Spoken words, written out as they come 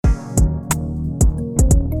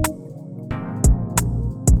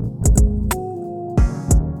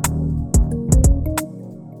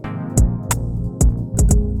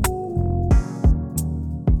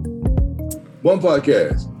One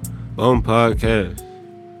podcast Bone podcast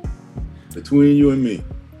between you and me.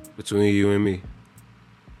 between you and me.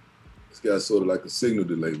 It's got sort of like a signal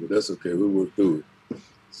delay, but that's okay. We'll work through it.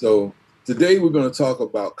 So today we're going to talk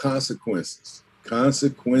about consequences.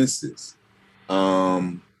 Consequences.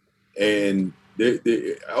 And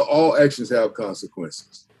all actions have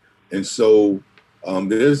consequences. And so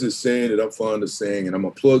there's this saying that I'm fond of saying, and I'm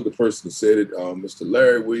going to plug the person who said it, Mr.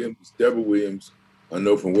 Larry Williams, Deborah Williams. I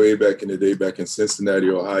know from way back in the day, back in Cincinnati,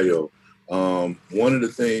 Ohio. One of the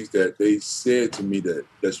things that they said to me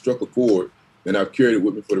that struck a chord, and I've carried it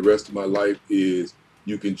with me for the rest of my life, is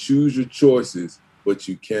you can choose your choices, but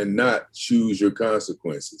you cannot choose your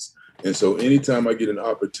consequences. And so anytime I get an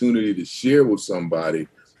opportunity to share with somebody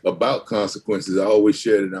about consequences, I always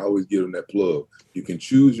share it and I always give them that plug. You can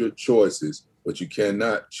choose your choices, but you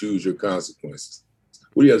cannot choose your consequences.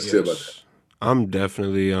 What do you have to say about that? I'm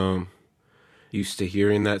definitely used to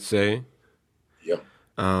hearing that saying. Yeah.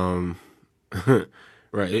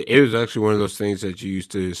 Right. It was actually one of those things that you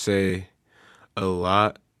used to say a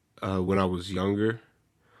lot when I was younger.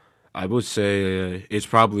 I would say it's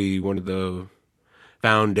probably one of the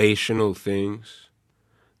foundational things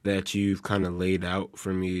that you've kind of laid out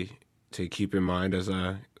for me to keep in mind as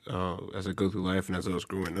I go through life and as I was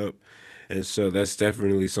growing up. And so that's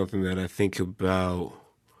definitely something that I think about.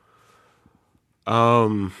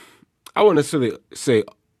 I wouldn't necessarily say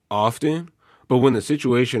often, but when the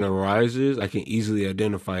situation arises, I can easily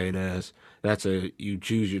identify it as that's a you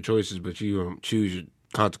choose your choices, but you choose your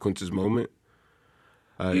consequences moment.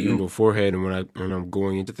 Even beforehand, and when I'm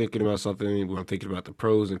going into thinking about something, when I'm thinking about the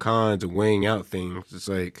pros and cons and weighing out things, it's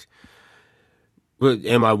like, but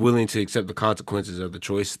am I willing to accept the consequences of the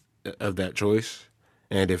choice of that choice?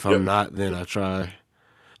 And if I'm Yep. not, then I try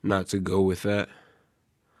not to go with that.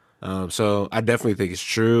 So I definitely think it's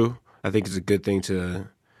true. I think it's a good thing to,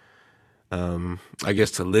 I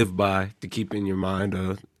guess, to live by, to keep in your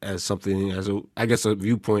mind as something, I guess, a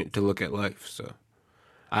viewpoint to look at life. So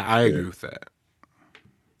I Yeah. agree with that.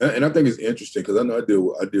 And I think it's interesting because I know I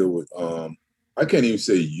deal with I can't even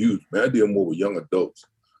say youth, man. I deal more with young adults.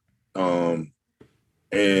 Um,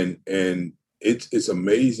 and it's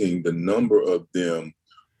amazing the number of them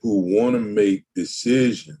who want to make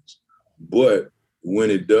decisions, but when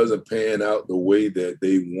it doesn't pan out the way that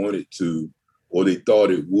they want it to, or they thought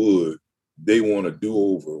it would, they want to do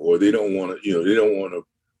over, or they don't want to, they don't want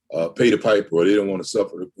to pay the piper, or they don't want to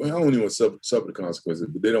suffer. Well, I don't even want to suffer the consequences,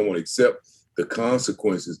 but they don't want to accept the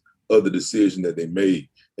consequences of the decision that they made.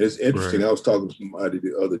 And it's interesting. Right. I was talking to somebody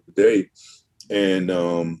the other day, and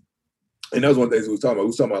that was one of the things we was talking about. We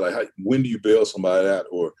was talking about like, when do you bail somebody out,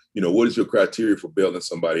 or what is your criteria for bailing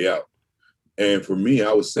somebody out? And for me,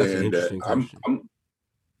 I was That's an saying that interesting question.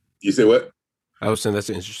 You say what? I was saying that's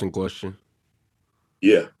an interesting question.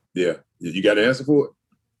 Yeah. You got an answer for it?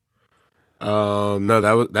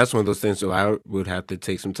 No, that's one of those things. So I would have to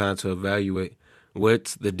take some time to evaluate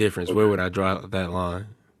what's the difference. Where Okay. would I draw that line?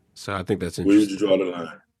 So I think that's Where would you interesting. draw the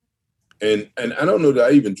line? And I don't know that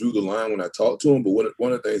I even drew the line when I talked to him, but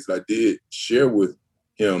one of the things that I did share with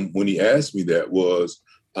him when he asked me that was,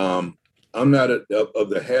 I'm not of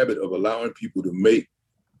the habit of allowing people to make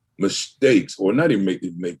mistakes, or not even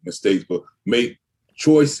make mistakes, but make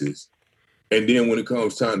choices. And then when it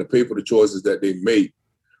comes time to pay for the choices that they make,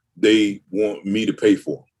 they want me to pay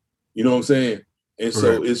for them. You know what I'm saying? And Right.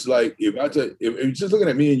 so it's like, if you're just looking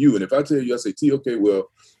at me and you, and if I tell you, I say, T, okay,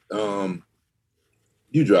 well,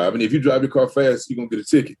 you drive, and if you drive your car fast, you're gonna get a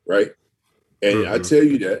ticket, right? And I Mm-hmm. tell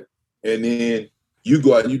you that, and then you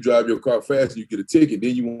go out and you drive your car fast and you get a ticket,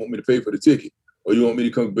 then you want me to pay for the ticket, or you want me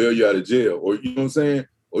to come bail you out of jail, or you know what I'm saying?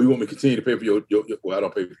 Or you want me to continue to pay for your well, I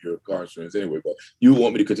don't pay for your car insurance anyway, but you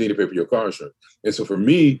want me to continue to pay for your car insurance. And so for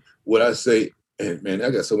me, what I say, and man, I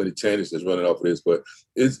got so many tangents that's running off of this, but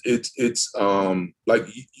it's like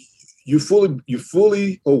you're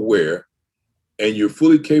fully aware and you're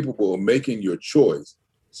fully capable of making your choice.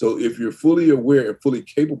 So if you're fully aware and fully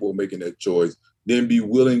capable of making that choice, then be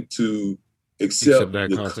willing to Accept accept that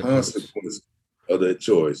the consequence. consequence of that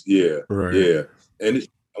choice. Yeah, Right. yeah. And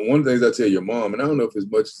one of the things I tell your mom, and I don't know if as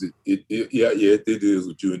much as it deals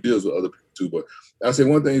with you and deals with other people too, but I say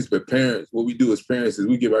one thing is, for parents, what we do as parents is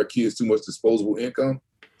we give our kids too much disposable income.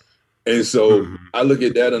 And so Mm-hmm. I look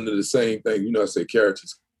at that under the same thing. I say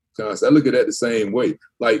characters. I look at that the same way.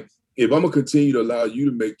 Like, if I'm gonna continue to allow you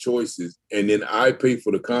to make choices and then I pay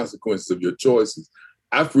for the consequences of your choices,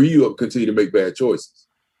 I free you up to continue to make bad choices.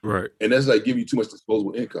 Right. And that's like giving you too much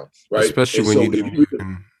disposable income, right? Especially And when you so if don't you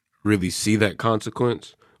even really see that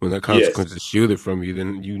consequence. When that yes, consequence is shielded from you,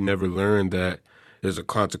 then you never learn that there's a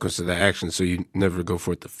consequence to that action, so you never go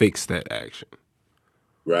forth to fix that action.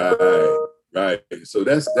 right. Right. So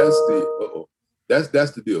that's the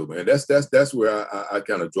deal, man. That's where I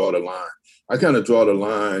kind of draw the line. I kind of draw the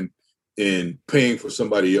line in paying for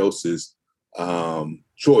somebody else's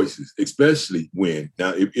choices, especially when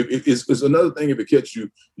now if it's another thing if it catch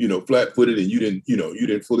you, flat footed and you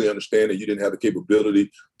didn't fully understand it, you didn't have the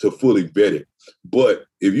capability to fully vet it. But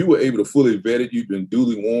if you were able to fully vet it, you've been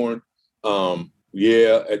duly warned.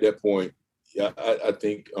 Yeah, at that point, yeah, I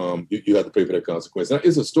think you have to pay for that consequence. Now,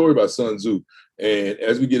 it's a story by Sun Tzu, and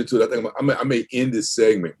as we get into it, I think I may end this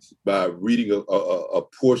segment by reading a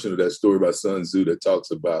portion of that story by Sun Tzu that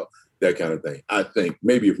talks about that kind of thing. I think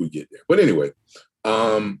maybe if we get there, but anyway,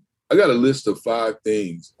 I got a list of 5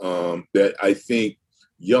 things that I think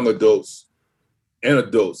young adults and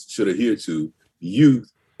adults should adhere to.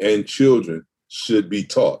 Youth and children should be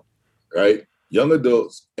taught, right? Young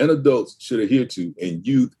adults and adults should adhere to, and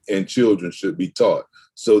youth and children should be taught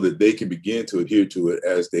so that they can begin to adhere to it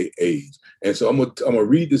as they age. And so I'm gonna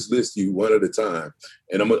read this list to you one at a time,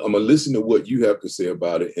 and I'm gonna listen to what you have to say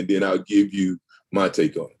about it, and then I'll give you my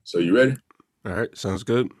take on it. So you ready? All right, sounds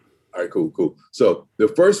good. All right, cool. So the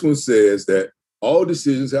first one says that all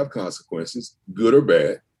decisions have consequences, good or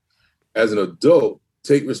bad. As an adult,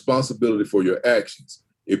 take responsibility for your actions.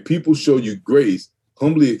 If people show you grace,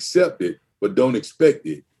 humbly accept it, but don't expect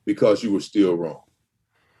it because you were still wrong.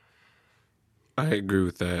 I agree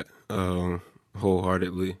with that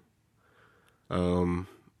wholeheartedly. Evan,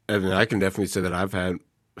 I can definitely say that I've had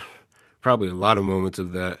probably a lot of moments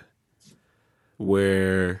of that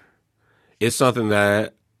where it's something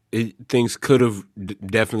that things could have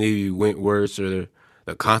definitely went worse, or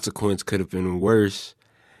the consequence could have been worse,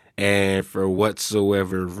 and for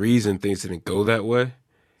whatsoever reason things didn't go that way.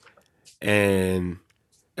 And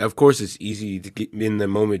of course it's easy to get in the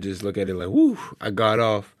moment, just look at it like, whoo, I got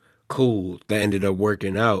off, cool, that ended up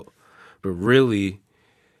working out. But really,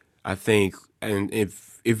 I think, and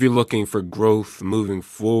if you're looking for growth moving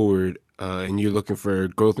forward, and you're looking for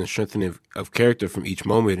growth and strengthening of character from each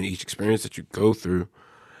moment and each experience that you go through,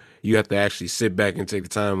 you have to actually sit back and take the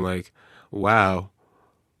time, like, wow,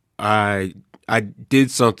 I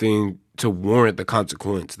did something to warrant the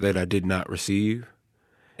consequence that I did not receive.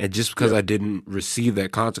 And just because Yeah, I didn't receive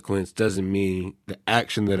that consequence doesn't mean the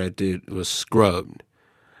action that I did was scrubbed.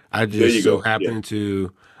 I there just you so go. Yeah. happened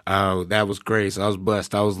to, oh, that was grace. I was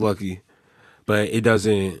blessed. I was lucky. But it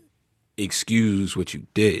doesn't excuse what you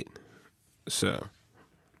did. So,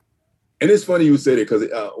 And it's funny you say that because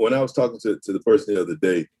when I was talking to the person the other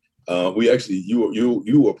day, we actually you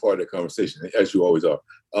were part of the conversation as you always are,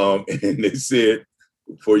 and they said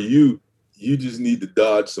for you just need to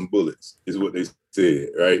dodge some bullets is what they said,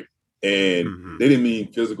 right? And hmm they didn't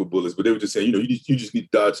mean physical bullets, but they were just saying you just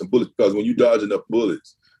need to dodge some bullets because when you dodge enough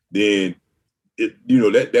bullets, then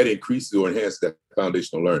that increases or enhances that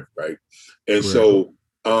foundational learning, right? And right. so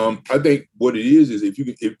I think what it is if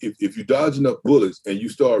you if you dodge enough bullets and you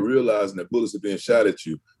start realizing that bullets are being shot at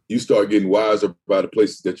you, you start getting wiser about the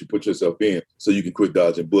places that you put yourself in, so you can quit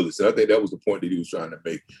dodging bullets. And I think that was the point that he was trying to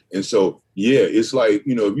make. And so yeah, it's like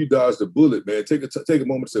if you dodge the bullet, man, take a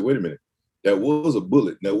moment to say, wait a minute, that was a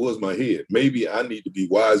bullet, and that was my head. Maybe I need to be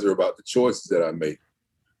wiser about the choices that I make.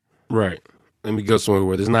 Right. Let me go somewhere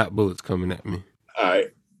where there's not bullets coming at me. All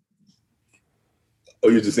right. Oh,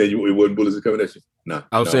 you're just saying it wasn't bullets coming at you? Nah,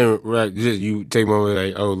 I was no. saying, right, just you take my way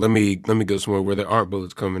like, oh, let me go somewhere where there aren't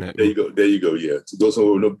bullets coming at There me. you go. There you go. Yeah. To go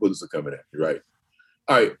somewhere where no bullets are coming at you, right?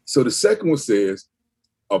 All right. So the second one says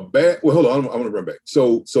a bad. Well, hold on. I'm gonna run back.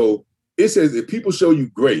 So it says if people show you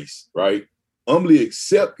grace, right, humbly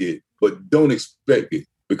accept it, but don't expect it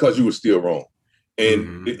because you were still wrong. And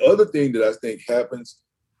hmm the other thing that I think happens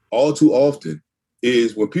all too often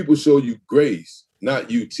is when people show you grace,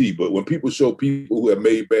 not UT, but when people show people who have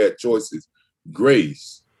made bad choices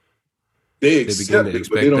grace, they They begin accept to it,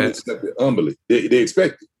 but they expect don't that. accept it humbly. They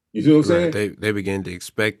expect it. You see what I'm Right. saying? They begin to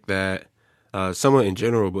expect that, somewhat in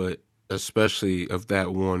general, but especially of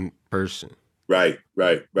that one person. Right.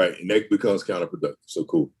 And that becomes counterproductive. So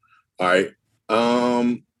cool. All right.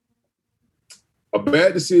 Um, a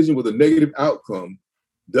bad decision with a negative outcome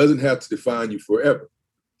doesn't have to define you forever.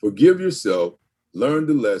 Forgive yourself, learn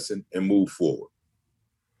the lesson, and move forward.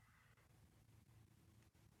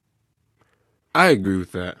 I agree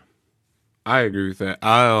with that. I agree with that.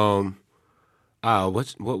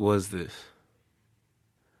 What was this?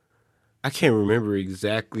 I can't remember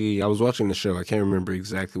exactly. I was watching the show. I can't remember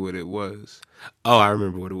exactly what it was. Oh, I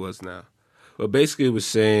remember what it was now. But basically, it was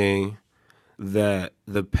saying that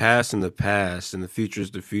the past and the past and the future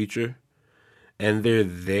is the future, and they're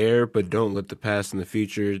there, but don't let the past and the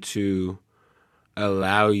future to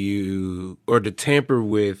allow you or to tamper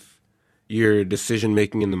with your decision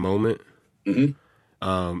making in the moment.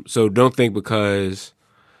 Hmm. So don't think because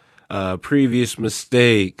previous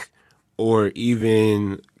mistake, or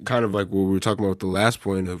even kind of like what we were talking about with the last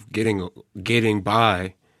point of getting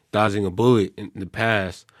by, dodging a bullet in the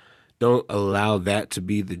past. Don't allow that to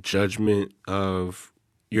be the judgment of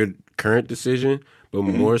your current decision, but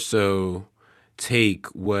Hmm. more so take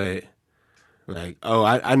what, like, oh,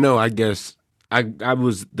 I know, I guess I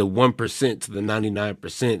was the 1% to the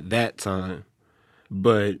 99% that time,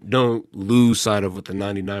 but don't lose sight of what the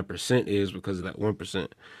 99% is because of that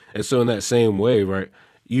 1%. And so in that same way, right,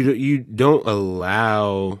 you don't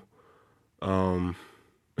allow, um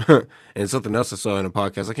and something else I saw in a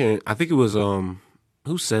podcast, I think it was,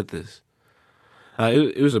 who said this?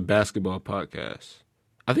 It was a basketball podcast.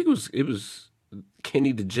 I think it was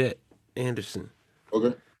Kenny the Jet Anderson.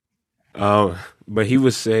 Okay. Um, but he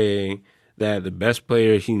was saying that the best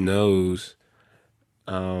player he knows,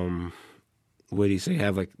 um, what did he say,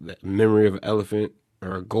 have like the memory of an elephant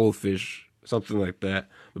or a goldfish, something like that.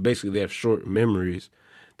 But basically, they have short memories.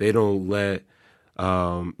 They don't let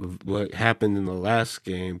what happened in the last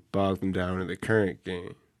game bog them down in the current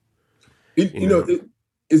game. It, You you know, know, it,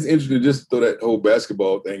 it's interesting just to throw that whole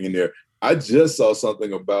basketball thing in there. I just saw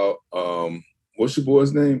something about what's your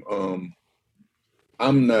boy's name?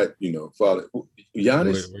 I'm not, father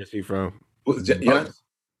Giannis. where's he from? Giannis? Bucks.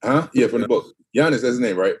 Huh? Yeah, from the book. Giannis, that's his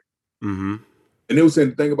name, right? Mm-hmm. And they were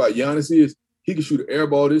saying the thing about Giannis is he can shoot an air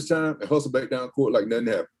ball this time and hustle back down court like nothing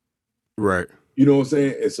happened. Right. You know what I'm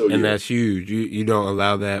saying? And so And yeah. that's huge. You don't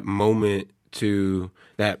allow that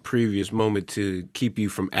previous moment to keep you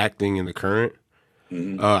from acting in the current.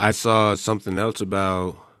 Hmm. I saw something else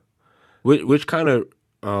about which kind of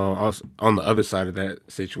on the other side of that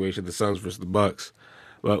situation, the Suns versus the Bucks,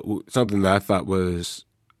 but something that I thought was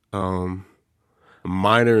um,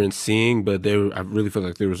 minor in seeing, but I really feel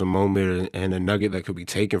like there was a moment and a nugget that could be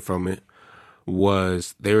taken from it.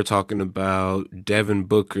 Was they were talking about Devin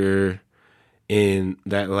Booker in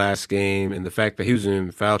that last game and the fact that he was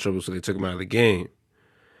in foul trouble, so they took him out of the game.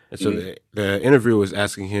 And so Hmm. the interviewer was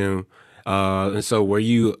asking him, and so were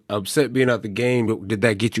you upset being out the game, but did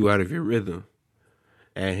that get you out of your rhythm?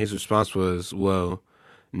 And his response was, well,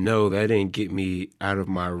 no, that didn't get me out of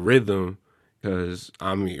my rhythm because,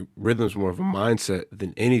 I mean, rhythm's more of a mindset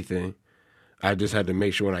than anything. I just had to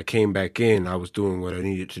make sure when I came back in, I was doing what I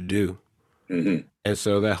needed to do. Hmm. And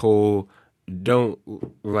so that whole don't,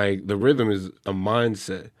 like, the rhythm is a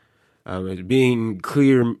mindset. It's being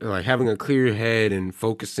clear, like having a clear head and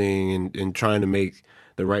focusing and trying to make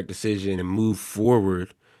the right decision and move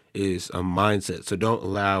forward is a mindset. So don't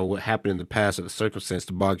allow what happened in the past or the circumstance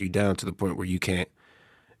to bog you down to the point where you can't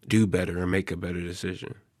do better or make a better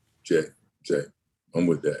decision. Jay, Jay, I'm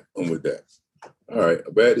with that. I'm with that. All right.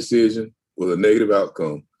 A bad decision with a negative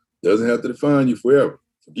outcome doesn't have to define you forever.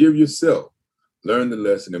 Forgive yourself, learn the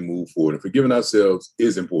lesson, and move forward. And forgiving ourselves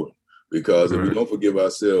is important because if we Right. don't forgive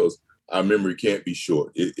ourselves, our memory can't be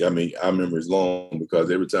short. Our memory is long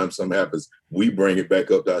because every time something happens, we bring it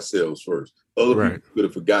back up to ourselves first. Other people Right. could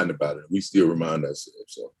have forgotten about it. We still remind ourselves.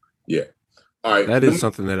 So, yeah. All right. That is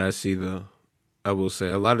something that I see, though. I will say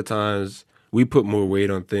a lot of times we put more weight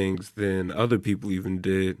on things than other people even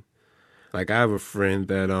did. Like I have a friend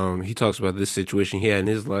that he talks about this situation he had in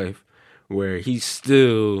his life where he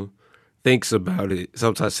still thinks about it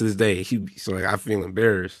sometimes to this day. He's like, I feel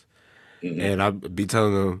embarrassed. Mm-hmm. And I'd be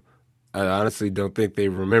telling them, I honestly don't think they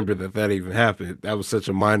remember that even happened. That was such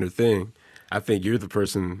a minor thing. I think you're the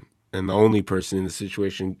person and the only person in the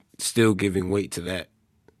situation still giving weight to that.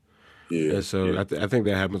 Yeah. And so Yeah. I think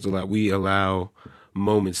that happens a lot. We allow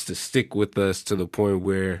moments to stick with us to the point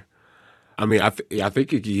where, I mean, I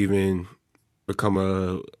think it can even become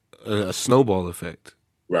a snowball effect.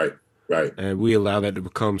 Right. Right. And we allow that to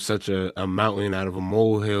become such a mountain out of a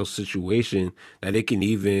molehill situation that it can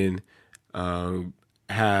even um,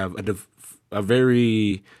 have a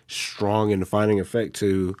very strong and defining effect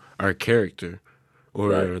to our character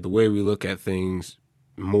Right. or the way we look at things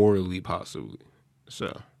morally, possibly.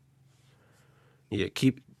 So, yeah,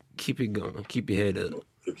 keep it going, keep your head up.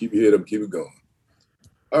 So keep your head up, keep it going.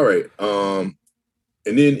 All right.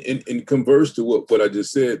 And then in converse to what I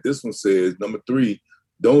just said, this one says number 3,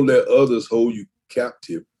 don't let others hold you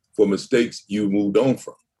captive for mistakes you moved on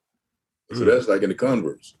from. So Mm. that's like in the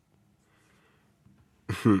converse.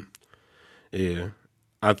 Yeah,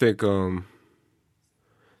 I think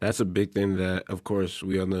that's a big thing that, of course,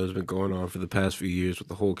 we all know has been going on for the past few years with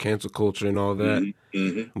the whole cancel culture and all that. Mm-hmm.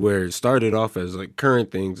 Mm-hmm. Where it started off as like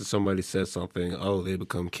current things, and somebody said something, oh, they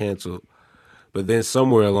become canceled. But then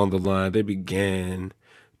somewhere along the line,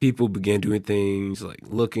 people began doing things like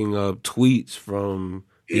looking up tweets from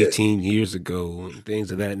Yes. 18 years ago and things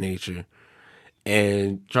of that nature.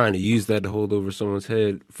 and trying to use that to hold over someone's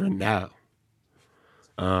head for now.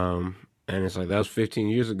 And it's like that was 15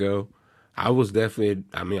 years ago. I was definitely,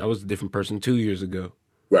 I mean, I was a different person 2 years ago.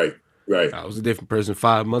 Right, right. I was a different person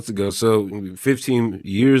 5 months ago. So 15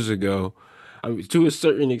 years ago, I mean, to a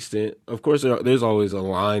certain extent, of course, there's always a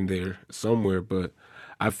line there somewhere, but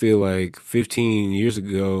I feel like 15 years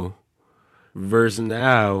ago versus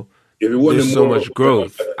now, If it there's wasn't so more, much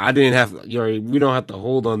growth. I didn't have, we don't have to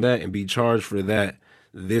hold on that and be charged for that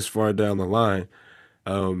this far down the line.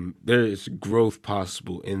 There is growth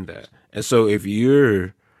possible in that. And so if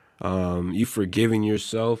you forgiving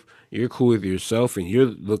yourself, you're cool with yourself and you're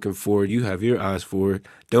looking forward, you have your eyes forward,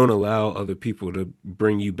 don't allow other people to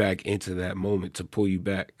bring you back into that moment to pull you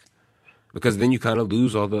back. Because then you kind of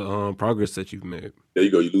lose all the progress that you've made. there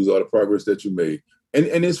you go. You lose all the progress that you made. And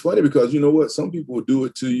it's funny because you know what? Some people will do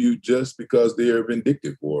it to you just because they are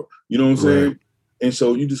vindictive, or you know what I'm saying? Right. And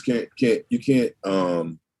so you just can't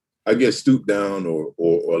I guess stoop down or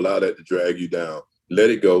allow that to drag you down. Let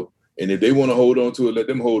it go. And if they want to hold on to it, let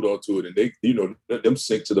them hold on to it. And they, let them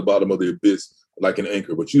sink to the bottom of the abyss like an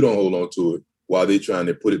anchor, but you don't hold on to it while they're trying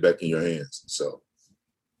to put it back in your hands. So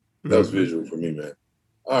that was visual for me, man.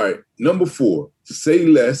 All right. Number 4, say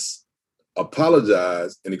less,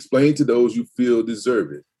 apologize, and explain to those you feel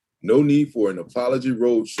deserve it. No need for an apology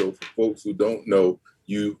roadshow for folks who don't know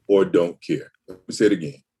you or don't care. Let me say it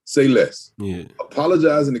again. Say less. Yeah.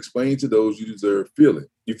 Apologize and explain to those you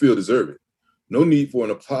feel deserve it. No need for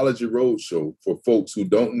an apology roadshow for folks who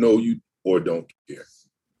don't know you or don't care.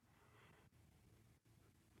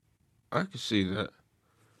 I can see that.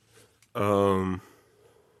 Um,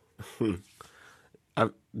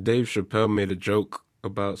 Dave Chappelle made a joke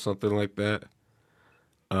about something like that.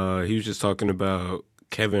 He was just talking about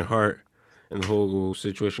Kevin Hart and the whole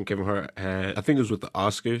situation Kevin Hart had. I think it was with the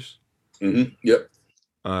Oscars. Mm-hmm. Yep.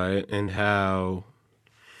 And how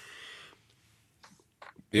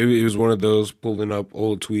it was one of those pulling up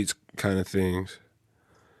old tweets kind of things.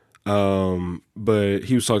 But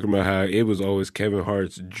he was talking about how it was always Kevin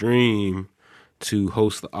Hart's dream to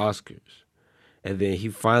host the Oscars. And then he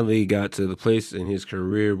finally got to the place in his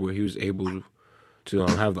career where he was able to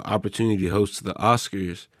have the opportunity to host the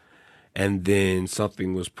Oscars. And then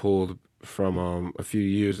something was pulled from a few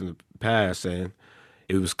years in the past, and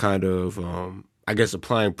it was kind of, I guess,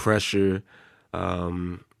 applying pressure.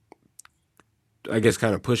 Um, I guess,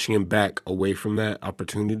 kind of pushing him back away from that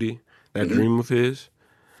opportunity, that Mm-hmm. dream of his.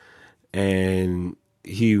 And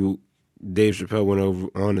Dave Chappelle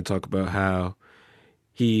went on to talk about how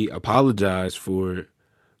he apologized for it,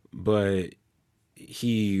 but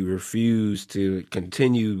he refused to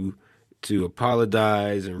continue to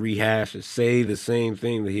apologize and rehash and say the same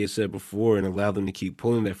thing that he had said before and allow them to keep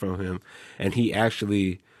pulling that from him. And he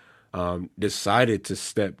actually decided to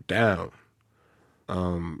step down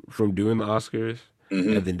from doing the Oscars.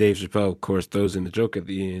 Mm-hmm. And then Dave Chappelle, of course, throws in the joke at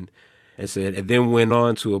the end and said, and then went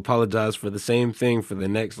on to apologize for the same thing for the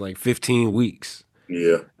next like 15 weeks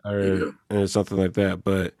Yeah. or, Yeah. or something like that.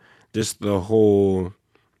 But just the whole,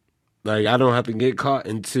 like, I don't have to get caught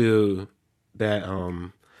into that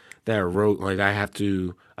that rote. Like, I have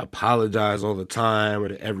to apologize all the time or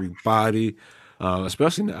to everybody.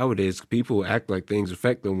 Especially nowadays, people act like things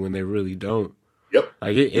affect them when they really don't. Yep.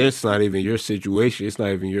 Like, it's not even your situation. It's not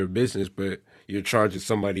even your business, but you're charging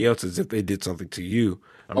somebody else as if they did something to you.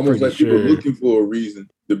 I'm Almost pretty like people sure, looking for a reason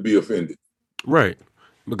to be offended. right?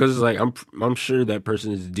 Because it's like I'm sure that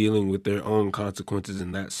person is dealing with their own consequences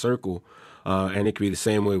in that circle, and it could be the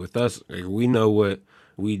same way with us. Like, we know what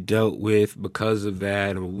we dealt with because of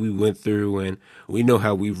that, and what we went through, and we know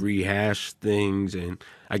how we've rehashed things, and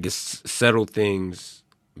I guess settled things,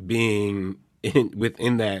 being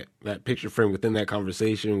within that picture frame, within that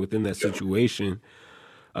conversation, within that Yeah. situation.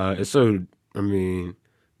 And so, I mean,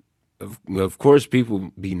 of course,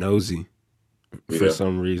 people be nosy for Yeah.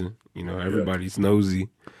 some reason. Yeah. Everybody's nosy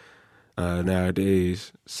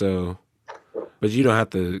nowadays. So, but you don't have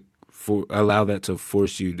to allow that to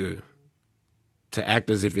force you to act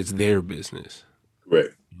as if it's their business.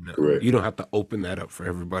 Correct. You Correct. don't have to open that up for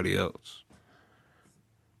everybody else.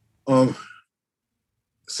 Um,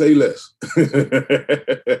 say less. I'm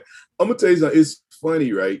gonna tell you something. It's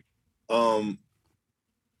funny, right? Um,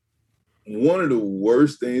 one of the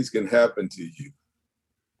worst things can happen to you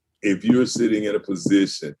if you're sitting in a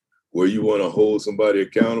position where you want to hold somebody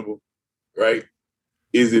accountable, right?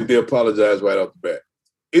 Is if they apologize right off the bat.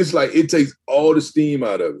 It's like it takes all the steam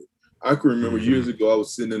out of it. I can remember Mm-hmm. years ago, I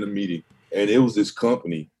was sitting in a meeting and it was this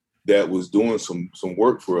company that was doing some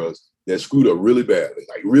work for us that screwed up really badly,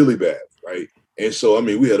 like really bad, right? And so, I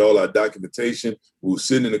mean, we had all our documentation. We were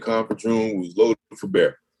sitting in the conference room. We was loaded for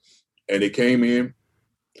bear. and they came in,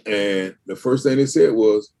 and the first thing they said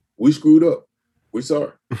was, "We screwed up. We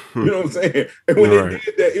sorry." You know what I'm saying? And when they Right.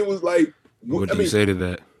 did that, it was like, What I do you mean, say to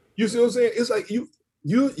that? you see what I'm saying? It's like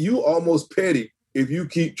you almost petty if you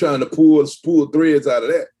keep trying to pull threads out of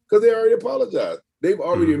that because they already apologized. They've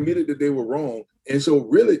already Mm-hmm. admitted that they were wrong, and so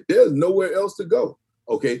really, there's nowhere else to go.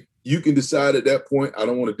 Okay, you can decide at that point, I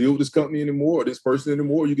don't want to deal with this company anymore or this person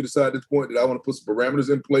anymore. You can decide at this point that I want to put some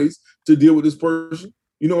parameters in place to deal with this person.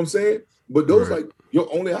 You know what I'm saying? But those Right. like your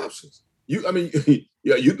only options. I mean,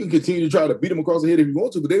 yeah, you can continue to try to beat them across the head if you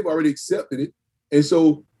want to, but they've already accepted it, and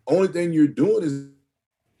so only thing you're doing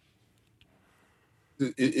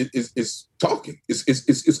is talking. It's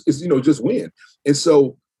just win. And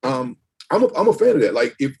so I'm a fan of that.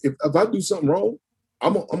 Like if I do something wrong,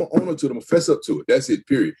 I'm a own up to it. I'm gonna fess up to it. That's it.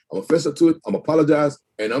 Period. I'm gonna fess up to it. I'm apologize,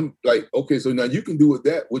 and I'm like, okay, so now you can do with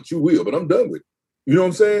that what you will, but I'm done with it. You know what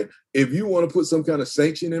I'm saying? If you want to put some kind of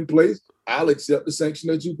sanction in place, I'll accept the sanction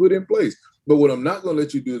that you put in place. But what I'm not gonna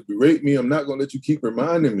let you do is berate me. I'm not gonna let you keep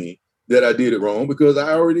reminding me that I did it wrong because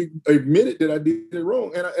I already admitted that I did it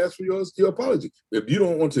wrong and I asked for your apology. If you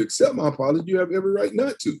don't want to accept my apology, you have every right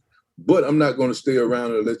not to. But I'm not going to stay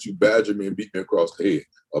around and let you badger me and beat me across the head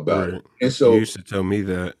about it. Right. And You so, used to tell me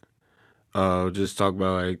that. Just talk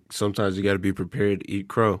about like sometimes you got to be prepared to eat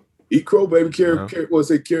crow. eat crow, baby. You know.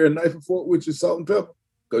 Carry a knife and fork with your salt and pepper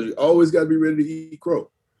because you always got to be ready to eat crow.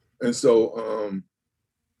 And so,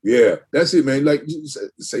 yeah, that's it, man. Like,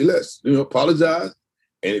 say less. Apologize,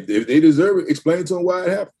 and if they deserve it, explain to them why it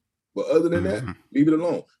happened. But other than that, Mm-hmm. leave it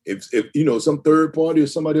alone. If some third party or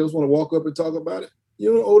somebody else want to walk up and talk about it,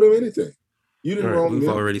 you don't owe them anything. You All didn't right. wrong We've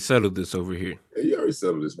them. already settled this over here. Yeah, you already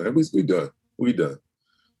settled this, man. We done. We done.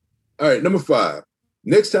 All right, number 5.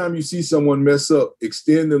 Next time you see someone mess up,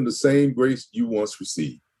 extend them the same grace you once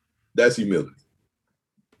received. That's humility.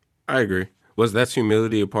 I agree. Was that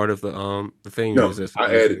humility a part of the thing, or No, was that I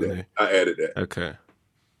something you added put in that. there? I added that. Okay.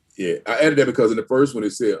 Yeah, I added that because in the first one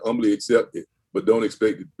it said humbly accept it, but don't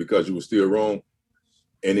expect it because you were still wrong.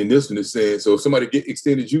 And in this one it's saying, so if somebody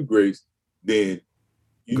extended you grace, then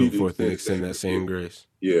you Go need to forth and extend the extend same that grace.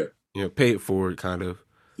 Yeah, same grace. yeah, Pay it forward kind of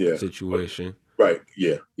yeah. situation. Right.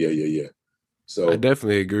 Yeah, yeah, yeah, yeah. I So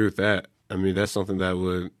definitely agree with that. I mean, that's something that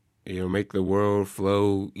would make the world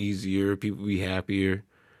flow easier, people be happier.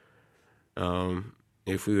 Um,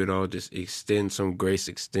 if we would all just extend some grace,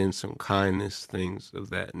 extend some kindness, things of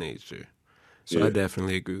that nature. So I yeah.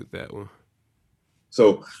 definitely agree with that one.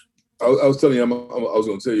 So I was telling you, I was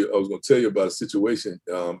going to tell you, I was going to tell you about a situation.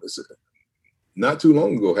 Not too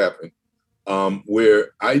long ago happened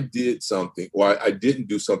where I did something, or I didn't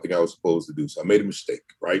do something I was supposed to do. So I made a mistake,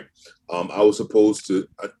 right? I was supposed to,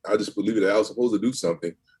 I just believe that I was supposed to do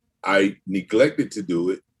something. I neglected to do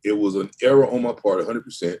it. It was an error on my part,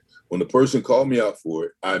 100%. When the person called me out for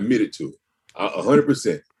it, I admitted to it,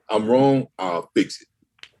 100%. I'm wrong. I'll fix it.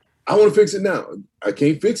 I want to fix it now. I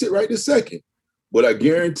can't fix it right this second, but I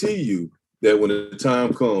guarantee you that when the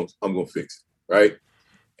time comes, I'm going to fix it, right?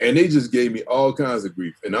 And they just gave me all kinds of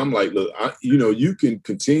grief. And I'm like, look, you can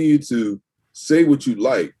continue to say what you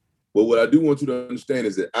like, but what I do want you to understand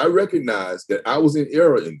is that I recognize that I was in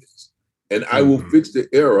error in this, and I will Mm-hmm. fix the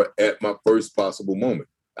error at my first possible moment.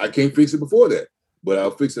 I can't fix it before that, but I'll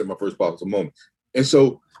fix it at my first possible moment. And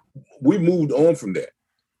so we moved on from that.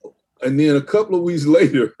 And then a couple of weeks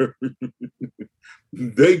later,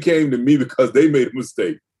 they came to me because they made a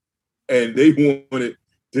mistake, and they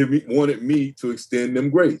wanted me to extend them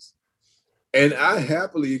grace. And I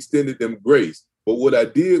happily extended them grace. But what I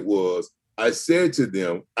did was I said to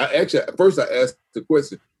them, at first I asked the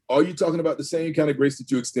question, are you talking about the same kind of grace that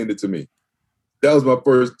you extended to me? That was my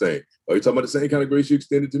first thing. Are you talking about the same kind of grace you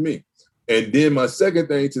extended to me? And then my second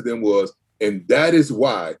thing to them was, and that is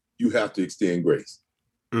why you have to extend grace.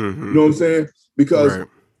 You Mm-hmm. know what I'm saying? Because Right.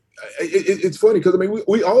 it's funny because I mean,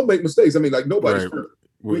 we all make mistakes. I mean, like nobody's Right. perfect.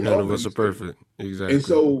 We're, We none all of make us are mistakes. perfect. And Exactly.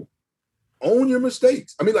 so own your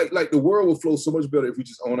mistakes. I mean, like the world will flow so much better if we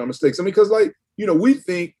just own our mistakes. I mean, because we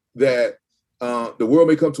think that the world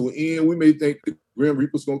may come to an end. We may think the Grim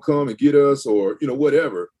Reaper's gonna come and get us, or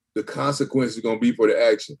whatever the consequences are gonna be for the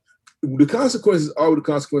action. The consequences are what the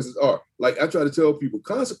consequences are. Like I try to tell people,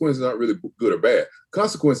 consequences aren't really good or bad.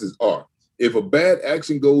 Consequences are. If a bad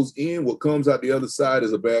action goes in, what comes out the other side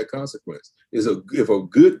is a bad consequence. If a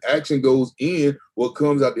good action goes in, what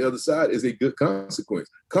comes out the other side is a good consequence.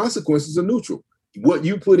 Consequences are neutral. What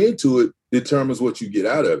you put into it determines what you get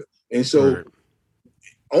out of it. And so Right.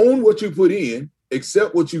 own what you put in,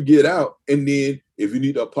 accept what you get out, and then if you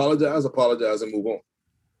need to apologize, apologize and move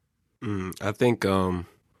on. I think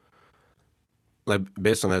like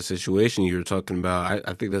based on that situation you were talking about,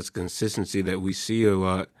 I think that's consistency that we see a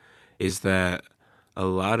lot is that a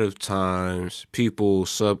lot of times people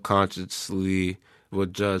subconsciously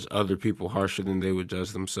would judge other people harsher than they would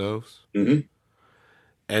judge themselves. Mm-hmm.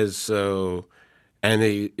 And so, and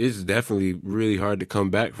it's definitely really hard to come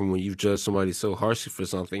back from when you judge somebody so harshly for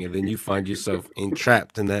something, and then you find yourself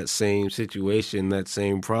entrapped in that same situation, that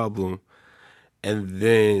same problem, and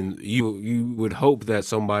then you would hope that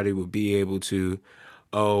somebody would be able to,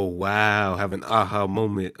 oh wow, have an aha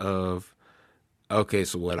moment of, okay,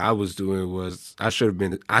 so what I was doing was I should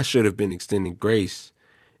have been extending grace,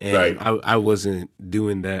 and Right. I wasn't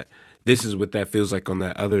doing that. This is what that feels like on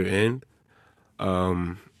that other end.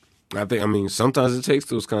 I mean, sometimes it takes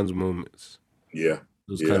those kinds of moments, Yeah.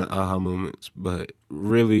 those kind Yeah. of aha moments. But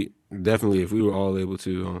really, definitely, if we were all able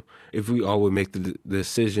to, if we all would make the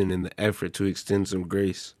decision and the effort to extend some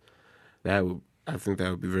grace, I think that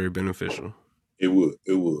would be very beneficial. It would.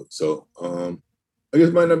 It would. So, I guess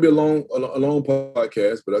it might not be a long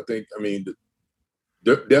podcast, but I think, I mean,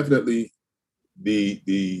 definitely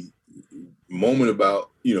the moment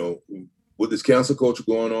about, with this cancel culture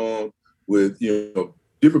going on, with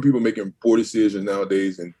different people making poor decisions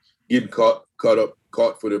nowadays and getting caught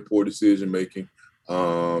for their poor decision making.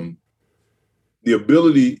 The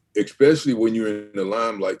ability, especially when you're in the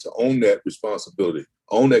limelight, to own that responsibility,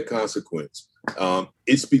 own that consequence.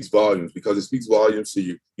 It speaks volumes, because it speaks volumes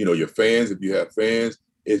to your fans. If you have fans,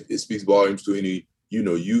 it speaks volumes to any,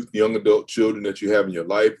 youth, young adult, children that you have in your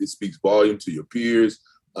life. It speaks volumes to your peers.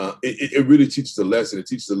 It really teaches a lesson. It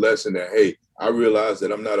teaches a lesson that, hey, I realize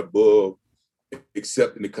that I'm not above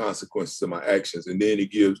accepting the consequences of my actions. And then it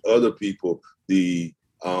gives other people the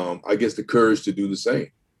courage to do the same.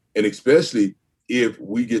 And especially if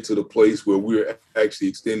we get to the place where we're actually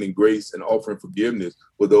extending grace and offering forgiveness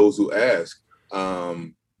for those who ask,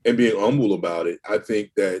 and being humble about it, I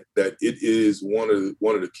think that it is one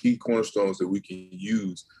of the key cornerstones that we can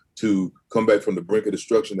use to come back from the brink of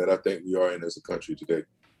destruction that I think we are in as a country today.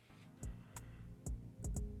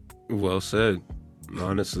 Well said,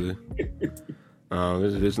 honestly.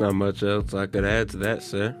 There's not much else I could add to that,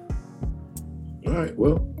 sir. All right.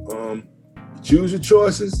 Well, choose your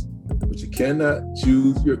choices, but you cannot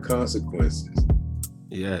choose your consequences.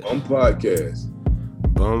 Yeah. Bum Podcast.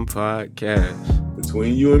 Bum Podcast.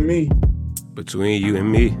 Between you and me. Between you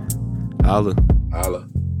and me. Holla. Holla.